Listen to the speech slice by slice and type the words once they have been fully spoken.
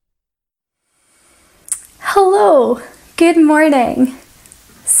Hello, good morning.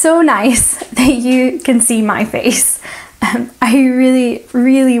 So nice that you can see my face. I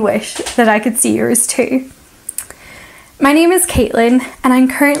really wish that I could see yours too. My name is Caitlin and I'm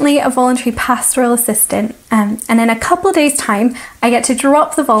currently a voluntary pastoral assistant, and in a couple of days' time I get to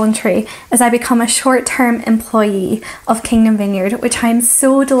drop the voluntary as I become a short-term employee of Kingdom Vineyard, which I'm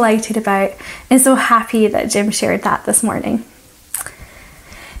so delighted about and so happy that Jim shared that this morning.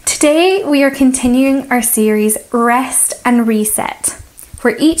 Today we are continuing our series Rest and Reset,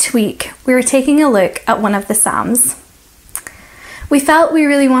 where each week we are taking a look at one of the Psalms. We felt we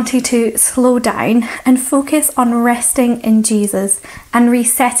really wanted to slow down and focus on resting in Jesus and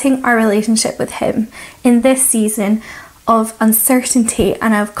resetting our relationship with Him in this season of uncertainty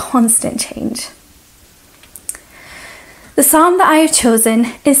and of constant change. The Psalm that I have chosen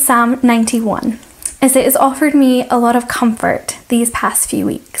is Psalm 91, as it has offered me a lot of comfort these past few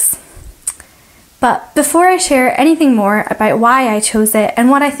weeks. But before I share anything more about why I chose it and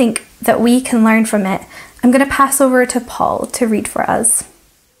what I think that we can learn from it, I'm going to pass over to Paul to read for us.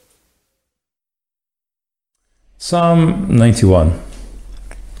 Psalm 91.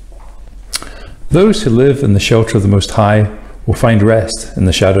 Those who live in the shelter of the Most High will find rest in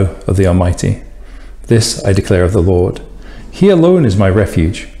the shadow of the Almighty. This I declare of the Lord. He alone is my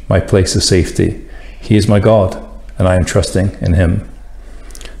refuge, my place of safety. He is my God, and I am trusting in Him.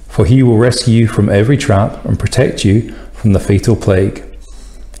 For He will rescue you from every trap and protect you from the fatal plague.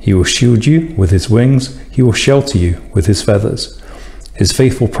 He will shield you with His wings. He will shelter you with His feathers. His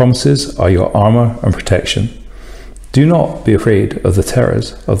faithful promises are your armor and protection. Do not be afraid of the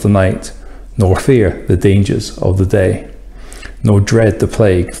terrors of the night, nor fear the dangers of the day, nor dread the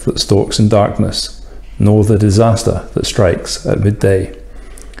plague that stalks in darkness, nor the disaster that strikes at midday.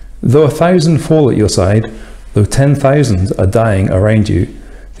 Though 1,000 fall at your side, though 10,000 are dying around you,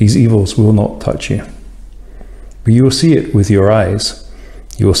 these evils will not touch you. But you will see it with your eyes.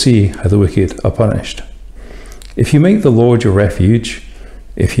 You will see how the wicked are punished. If you make the Lord your refuge,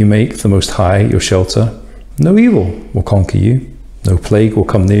 if you make the Most High your shelter, no evil will conquer you, no plague will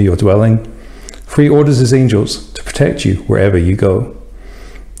come near your dwelling. For He orders His angels to protect you wherever you go.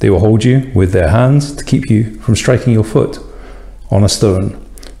 They will hold you with their hands to keep you from striking your foot on a stone.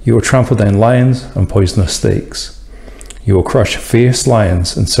 You will trample down lions and poisonous snakes. You will crush fierce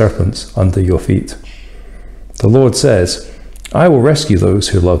lions and serpents under your feet. The Lord says, I will rescue those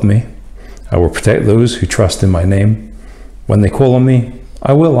who love me. I will protect those who trust in my name. When they call on me,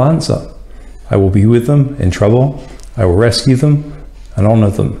 I will answer. I will be with them in trouble. I will rescue them and honor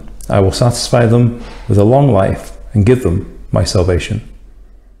them. I will satisfy them with a long life and give them my salvation.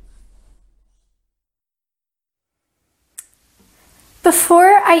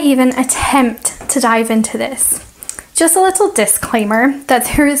 Before I even attempt to dive into this, just a little disclaimer that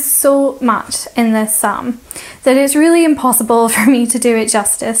there is so much in this psalm that it's really impossible for me to do it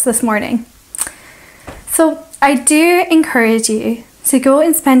justice this morning. So I do encourage you to go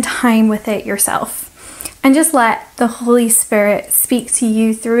and spend time with it yourself and just let the Holy Spirit speak to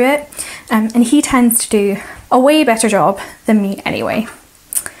you through it, and He tends to do a way better job than me anyway.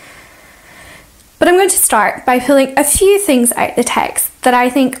 But I'm going to start by pulling a few things out the text that I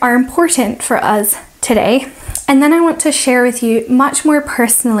think are important for us today. And then I want to share with you much more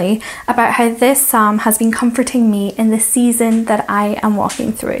personally about how this psalm has been comforting me in the season that I am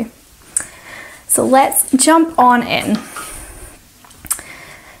walking through. So let's jump on in.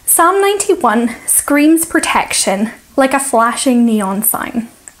 Psalm 91 screams protection like a flashing neon sign.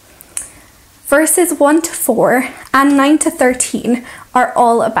 Verses 1 to 4 and 9 to 13 are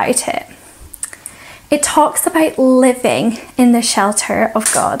all about it. It talks about living in the shelter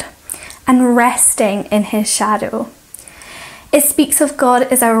of God and resting in His shadow. It speaks of God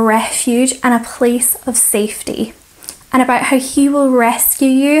as a refuge and a place of safety, and about how He will rescue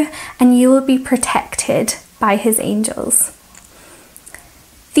you and you will be protected by His angels.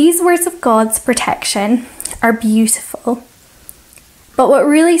 These words of God's protection are beautiful, but what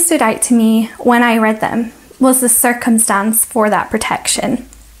really stood out to me when I read them was the circumstance for that protection.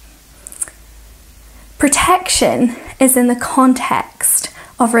 Protection is in the context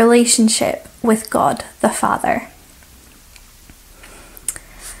of relationship with God the Father.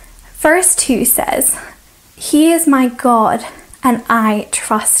 Verse 2 says, He is my God and I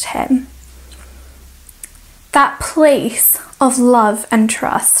trust Him. That place of love and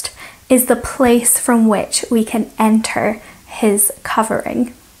trust is the place from which we can enter His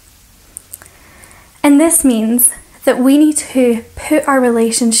covering. And this means that we need to put our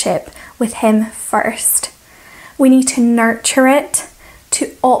relationship with Him first. We need to nurture it,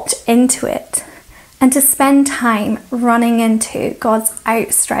 to opt into it, and to spend time running into God's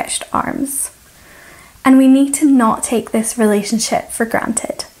outstretched arms. and we need to not take this relationship for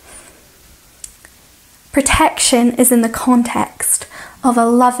granted. Protection is in the context of a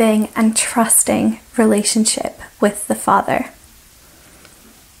loving and trusting relationship with the Father.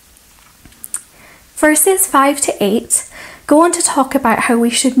 Verses 5 to 8 go on to talk about how we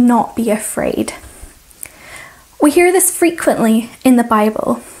should not be afraid. We hear this frequently in the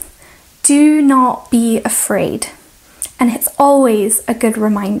Bible. Do not be afraid. And it's always a good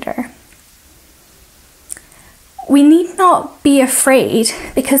reminder. We need not be afraid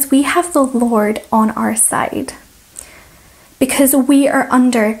because we have the Lord on our side. Because we are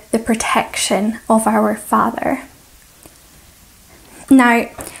under the protection of our Father. Now,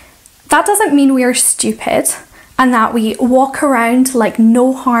 that doesn't mean we are stupid and that we walk around like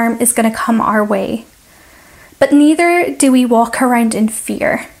no harm is going to come our way. But neither do we walk around in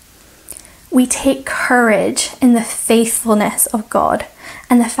fear. We take courage in the faithfulness of God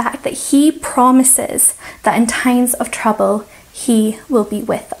and the fact that He promises that in times of trouble, He will be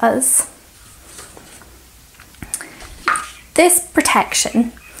with us. This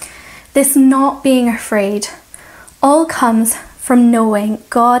protection, this not being afraid, all comes from knowing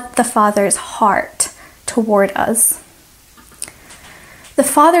God the Father's heart toward us. The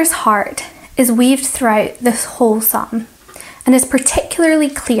Father's heart is weaved throughout this whole psalm and is particularly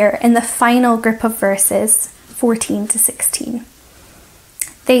clear in the final group of verses 14 to 16.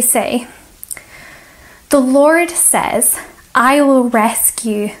 They say, "The Lord says, I will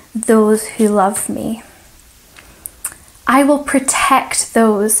rescue those who love me. I will protect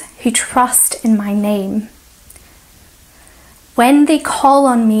those who trust in my name. When they call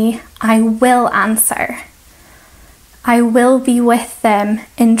on me, I will answer. I will be with them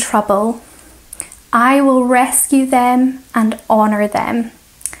in trouble. I will rescue them and honor them.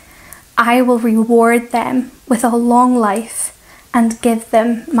 I will reward them with a long life and give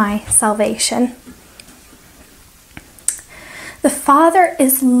them my salvation." The Father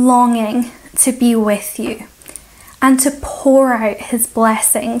is longing to be with you and to pour out His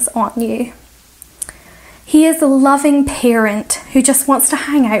blessings on you. He is a loving parent who just wants to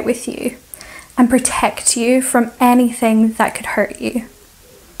hang out with you and protect you from anything that could hurt you.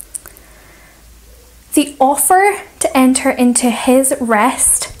 The offer to enter into His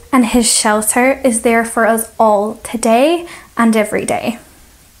rest and His shelter is there for us all today and every day.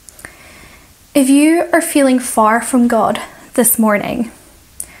 If you are feeling far from God this morning,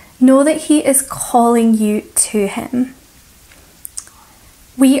 know that He is calling you to Him.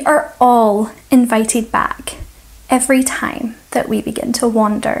 We are all invited back every time that we begin to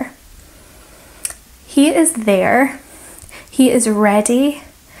wander. He is there, He is ready,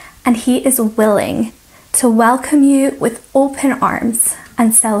 and He is willing to welcome you with open arms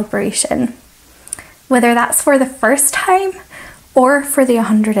and celebration, whether that's for the first time or for the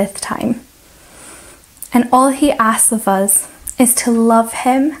 100th time. And all He asks of us is to love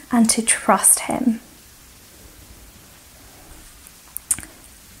Him and to trust Him.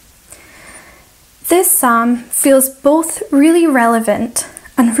 This psalm feels both really relevant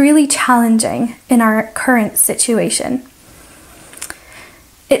and really challenging in our current situation.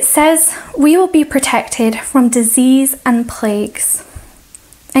 It says we will be protected from disease and plagues.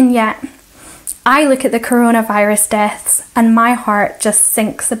 And yet, I look at the coronavirus deaths and my heart just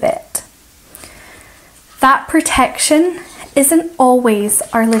sinks a bit. That protection isn't always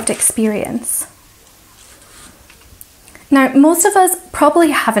our lived experience. Now, most of us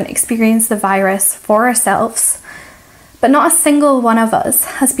probably haven't experienced the virus for ourselves, but not a single one of us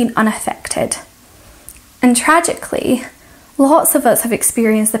has been unaffected. And tragically, lots of us have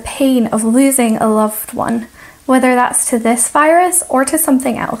experienced the pain of losing a loved one, whether that's to this virus or to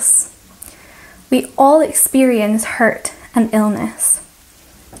something else. We all experience hurt and illness.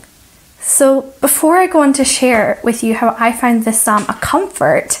 So before I go on to share with you how I found this psalm a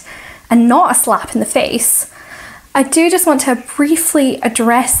comfort and not a slap in the face, I do just want to briefly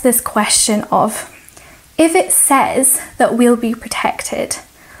address this question of, if it says that we'll be protected,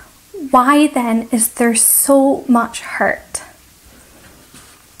 why then is there so much hurt?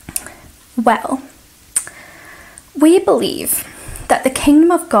 Well, we believe that the kingdom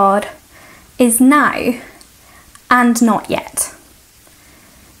of God is now and not yet.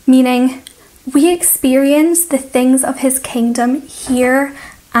 Meaning, we experience the things of His kingdom here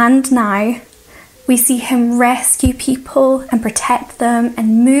and now. We see Him rescue people and protect them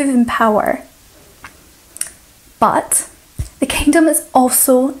and move in power. But the kingdom is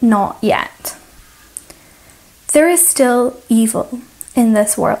also not yet. There is still evil in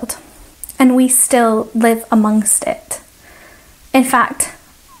this world, and we still live amongst it. In fact,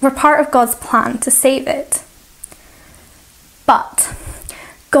 we're part of God's plan to save it. But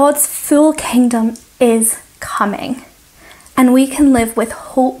God's full kingdom is coming, and we can live with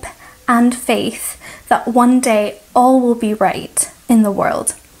hope and faith that one day all will be right in the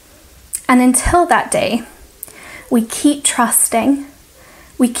world. And until that day, we keep trusting,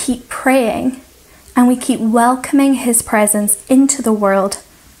 we keep praying, and we keep welcoming his presence into the world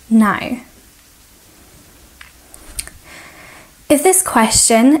now. If this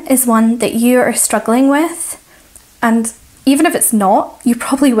question is one that you are struggling with, and even if it's not, you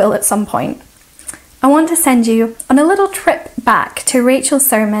probably will at some point, I want to send you on a little trip back to Rachel's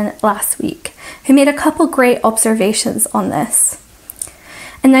sermon last week, who made a couple great observations on this.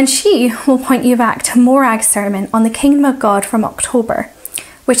 And then she will point you back to Morag's sermon on the Kingdom of God from October,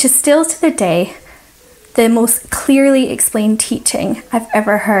 which is still to the day the most clearly explained teaching I've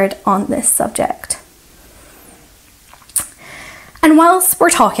ever heard on this subject. And whilst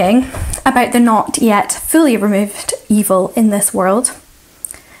we're talking about the not yet fully removed evil in this world,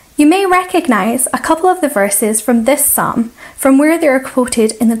 you may recognise a couple of the verses from this psalm from where they are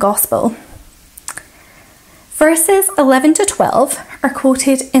quoted in the Gospel. Verses 11 to 12 are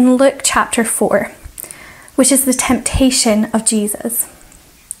quoted in Luke chapter 4, which is the temptation of Jesus.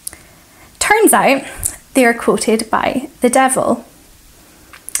 Turns out they are quoted by the devil.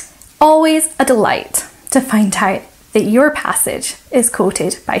 Always a delight to find out that your passage is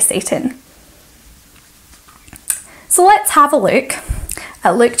quoted by Satan. So let's have a look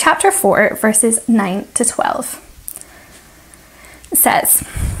at Luke chapter 4, verses 9 to 12. It says,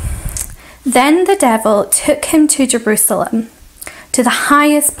 "Then the devil took him to Jerusalem, to the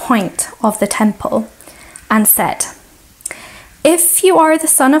highest point of the temple, and said, 'If you are the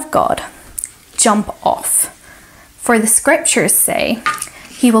Son of God, jump off. For the scriptures say,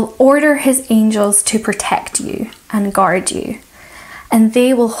 he will order his angels to protect you and guard you, and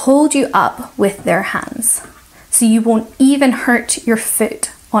they will hold you up with their hands, so you won't even hurt your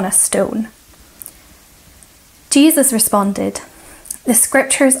foot on a stone.' Jesus responded, 'The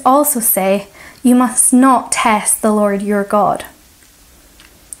scriptures also say, you must not test the Lord your God.'"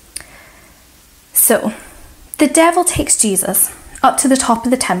 So, the devil takes Jesus up to the top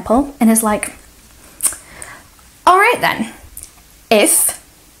of the temple and is like, "All right then, if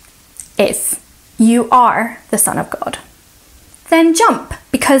you are the Son of God, then jump,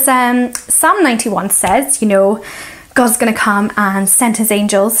 because Psalm 91 says, God's going to come and send his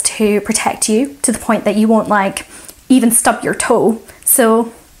angels to protect you to the point that you won't even stub your toe.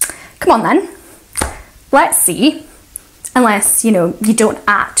 So come on then, let's see, unless, you don't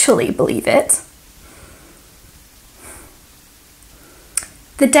actually believe it."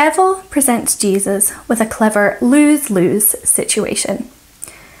 The devil presents Jesus with a clever lose-lose situation.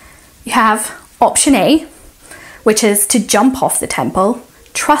 You have option A, which is to jump off the temple,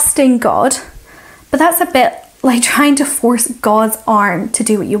 trusting God, but that's a bit like trying to force God's arm to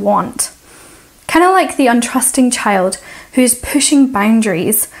do what you want. Kind of like the untrusting child who's pushing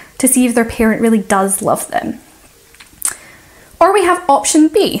boundaries to see if their parent really does love them. Or we have option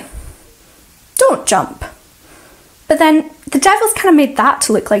B, don't jump. But then the devil's kind of made that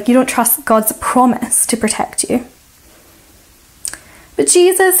to look like you don't trust God's promise to protect you. But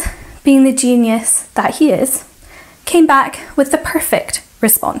Jesus, being the genius that he is, came back with the perfect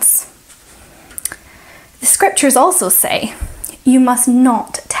response. The scriptures also say, you must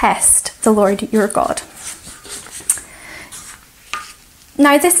not test the Lord your God.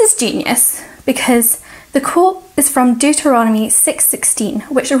 Now this is genius because the quote is from Deuteronomy 6:16,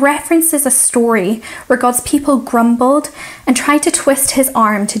 which references a story where God's people grumbled and tried to twist his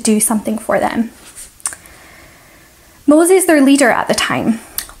arm to do something for them. Moses, their leader at the time,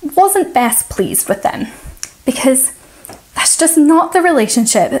 wasn't best pleased with them because that's just not the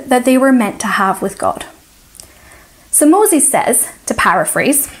relationship that they were meant to have with God. So Moses says, to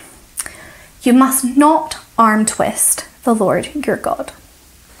paraphrase, "You must not arm twist the Lord your God."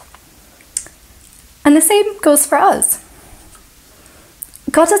 And the same goes for us.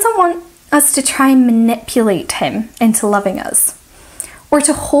 God doesn't want us to try and manipulate him into loving us, or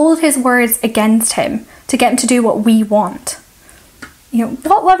to hold his words against him to get him to do what we want.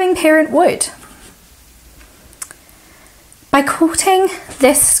 What loving parent would? By quoting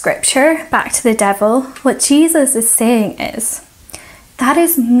this scripture back to the devil, what Jesus is saying is, that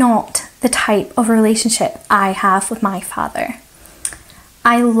is not the type of relationship I have with my Father.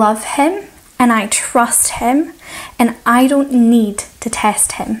 I love him and I trust him, and I don't need to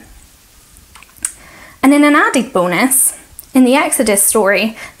test him. And in an added bonus, in the Exodus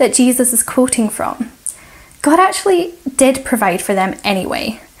story that Jesus is quoting from, God actually did provide for them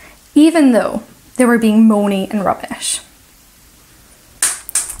anyway, even though they were being moany and rubbish.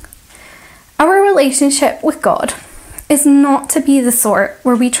 Our relationship with God is not to be the sort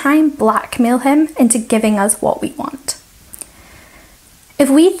where we try and blackmail him into giving us what we want. If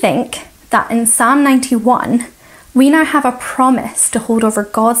we think that in Psalm 91 we now have a promise to hold over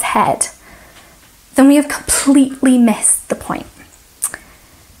God's head, then we have completely missed the point.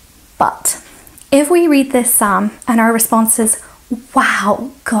 But if we read this psalm and our response is,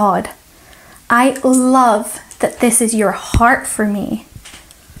 "Wow, God, I love that this is your heart for me,"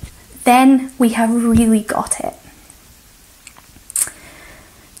 then we have really got it.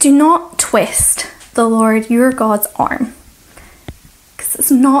 Do not twist the Lord your God's arm, because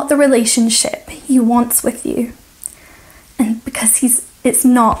it's not the relationship he wants with you, and because it's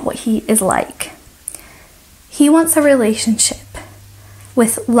not what he is like. He wants a relationship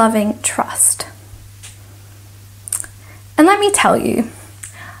with loving trust. And let me tell you,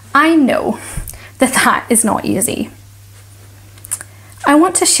 I know that that is not easy. I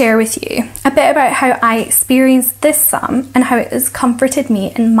want to share with you a bit about how I experienced this psalm and how it has comforted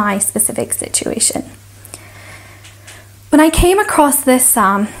me in my specific situation. When I came across this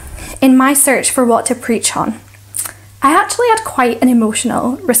psalm in my search for what to preach on, I actually had quite an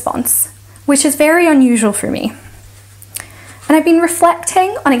emotional response, which is very unusual for me. And I've been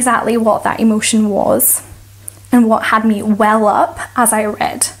reflecting on exactly what that emotion was and what had me well up as I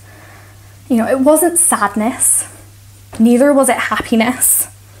read. It wasn't sadness, neither was it happiness,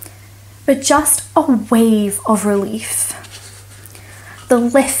 but just a wave of relief. The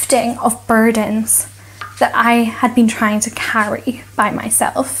lifting of burdens that I had been trying to carry by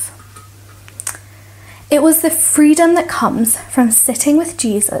myself. It was the freedom that comes from sitting with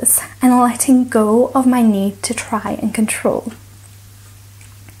Jesus and letting go of my need to try and control.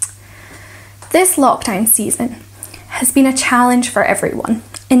 This lockdown season has been a challenge for everyone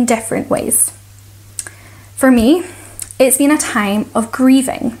in different ways. For me, it's been a time of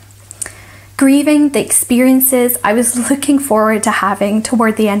grieving the experiences I was looking forward to having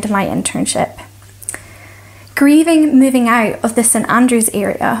toward the end of my internship. Grieving moving out of the St Andrews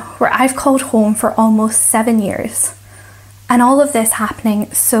area where I've called home for almost 7 years, and all of this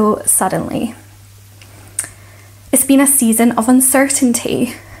happening so suddenly. It's been a season of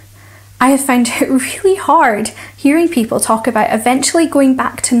uncertainty. I have found it really hard hearing people talk about eventually going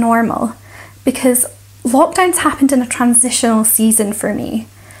back to normal, because lockdowns happened in a transitional season for me.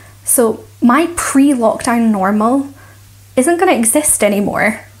 So my pre-lockdown normal isn't going to exist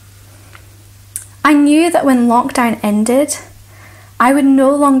anymore. I knew that when lockdown ended, I would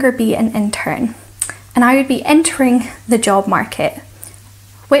no longer be an intern and I would be entering the job market,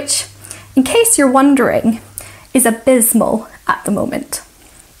 which, in case you're wondering, is abysmal at the moment.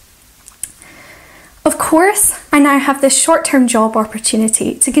 Of course, I now have this short-term job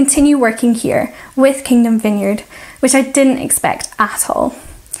opportunity to continue working here with Kingdom Vineyard, which I didn't expect at all,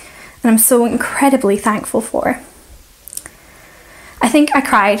 and I'm so incredibly thankful for. I think I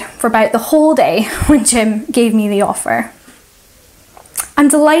cried for about the whole day when Jim gave me the offer. I'm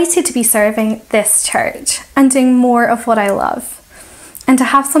delighted to be serving this church and doing more of what I love, and to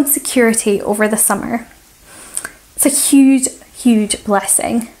have some security over the summer. It's a huge, huge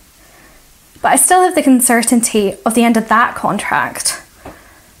blessing. But I still have the uncertainty of the end of that contract.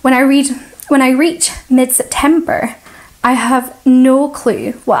 When I reach mid-September, I have no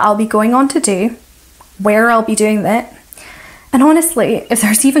clue what I'll be going on to do, where I'll be doing it, and honestly, if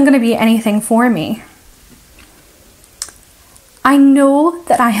there's even going to be anything for me. I know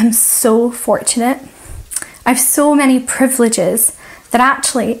that I am so fortunate. I have so many privileges that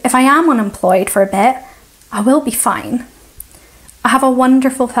actually, if I am unemployed for a bit, I will be fine. I have a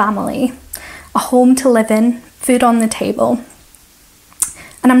wonderful family, a home to live in, food on the table,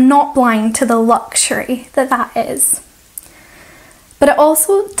 and I'm not blind to the luxury that is. But it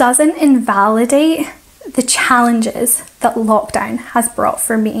also doesn't invalidate the challenges that lockdown has brought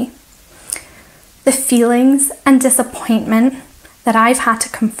for me. The feelings and disappointment that I've had to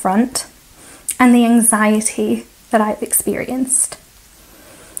confront, and the anxiety that I've experienced.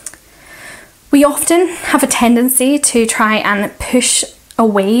 We often have a tendency to try and push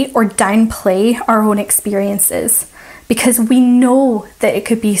away or downplay our own experiences because we know that it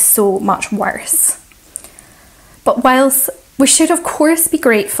could be so much worse. But whilst we should of course be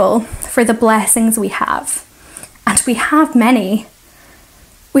grateful for the blessings we have, and we have many,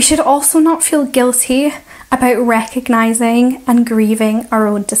 we should also not feel guilty about recognising and grieving our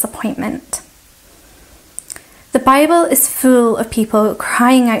own disappointment. The Bible is full of people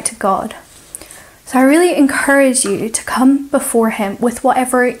crying out to God. So I really encourage you to come before him with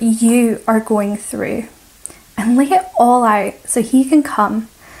whatever you are going through and lay it all out so he can come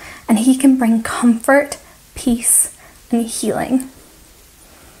and he can bring comfort, peace, and healing.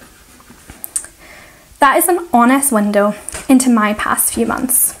 That is an honest window into my past few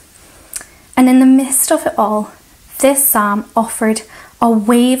months. And in the midst of it all, this psalm offered a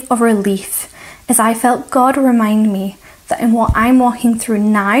wave of relief as I felt God remind me that in what I'm walking through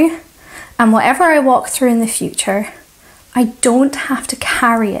now and whatever I walk through in the future, I don't have to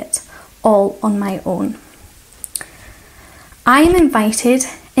carry it all on my own. I am invited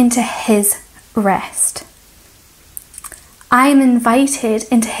into his rest. I am invited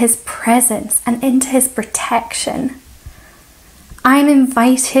into his presence and into his protection. I am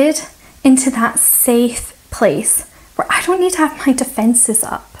invited into that safe place where I don't need to have my defenses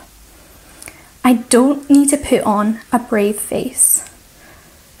up. I don't need to put on a brave face.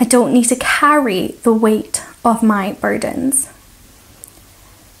 I don't need to carry the weight of my burdens.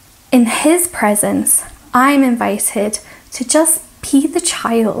 In his presence, I'm invited to just be the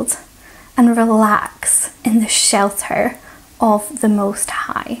child and relax in the shelter of the Most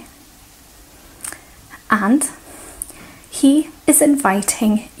High. And he is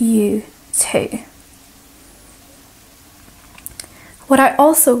inviting you too. What I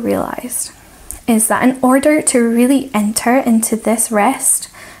also realized is that in order to really enter into this rest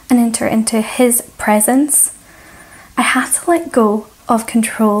and enter into his presence, I had to let go of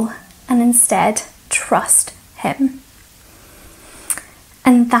control and instead trust him.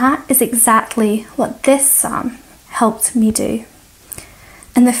 And that is exactly what this psalm helped me do.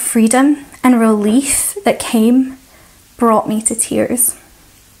 And the freedom and relief that came brought me to tears.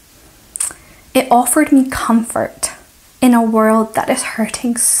 It offered me comfort in a world that is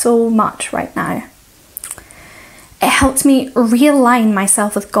hurting so much right now. It helped me realign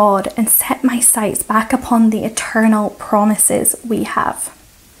myself with God and set my sights back upon the eternal promises we have.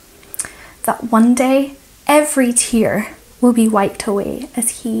 That one day, every tear will be wiped away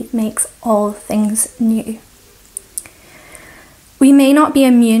as he makes all things new. We may not be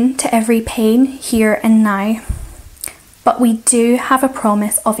immune to every pain here and now, but we do have a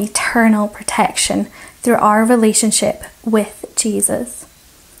promise of eternal protection through our relationship with Jesus.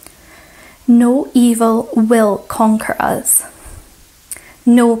 No evil will conquer us.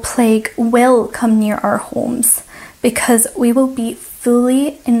 No plague will come near our homes because we will be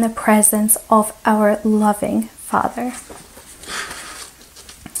fully in the presence of our loving Father.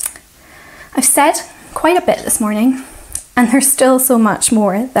 I've said quite a bit this morning, and there's still so much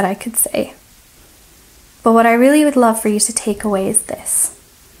more that I could say. But what I really would love for you to take away is this.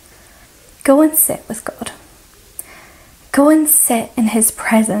 Go and sit with God. Go and sit in his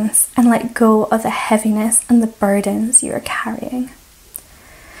presence and let go of the heaviness and the burdens you are carrying.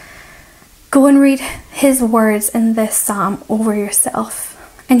 Go and read his words in this psalm over yourself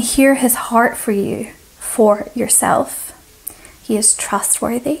and hear his heart for you, for yourself. He is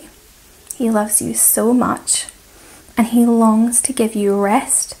trustworthy. He loves you so much, and he longs to give you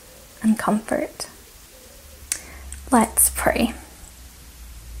rest and comfort. Let's pray.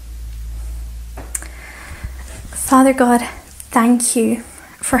 Father God, thank you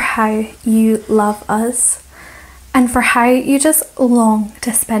for how you love us and for how you just long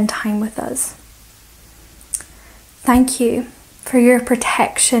to spend time with us. Thank you for your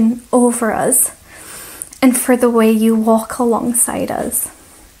protection over us and for the way you walk alongside us.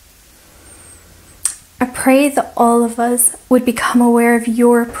 I pray that all of us would become aware of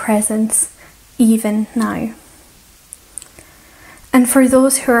your presence even now. And for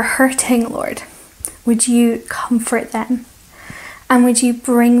those who are hurting, Lord, would you comfort them and would you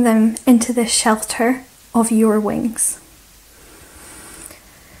bring them into the shelter of your wings?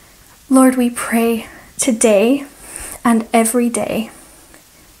 Lord, we pray today and every day,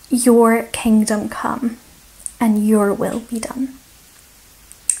 your kingdom come and your will be done.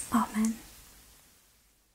 Amen.